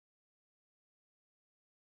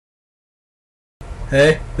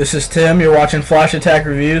Hey, this is Tim. You're watching Flash Attack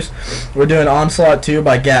Reviews. We're doing Onslaught 2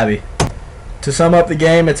 by Gabby. To sum up the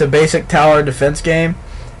game, it's a basic tower defense game.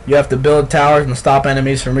 You have to build towers and stop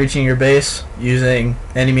enemies from reaching your base using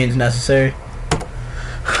any means necessary.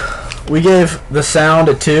 We gave the sound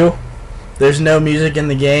a 2. There's no music in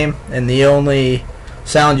the game, and the only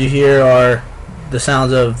sound you hear are the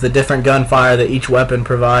sounds of the different gunfire that each weapon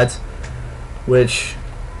provides, which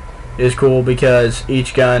is cool because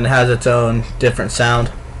each gun has its own different sound.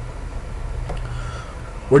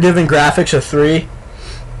 We're giving graphics a 3.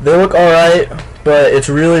 They look alright, but it's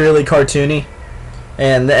really cartoony,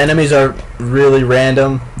 and the enemies are really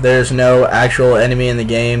random. There's no actual enemy in the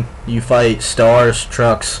game. You fight stars,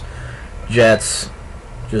 trucks, jets,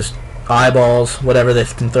 just eyeballs, whatever they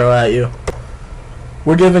can throw at you.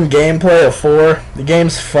 We're giving gameplay a 4. The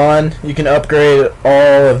game's fun. You can upgrade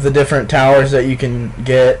all of the different towers that you can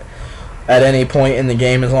get at any point in the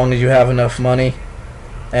game as long as you have enough money,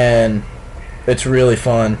 and it's really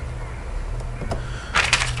fun.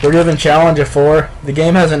 We're giving challenge a 4. The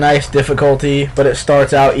game has a nice difficulty, but it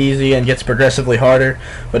starts out easy and gets progressively harder,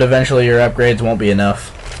 but eventually your upgrades won't be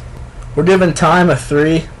enough. We're giving time a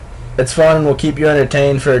 3. It's fun and will keep you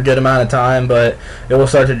entertained for a good amount of time, but it will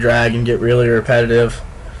start to drag and get really repetitive,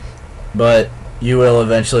 but you will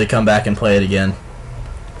eventually come back and play it again.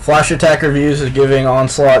 Flash Attack Reviews is giving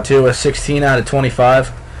Onslaught 2 a 16 out of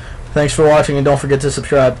 25. Thanks for watching, and don't forget to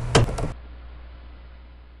subscribe.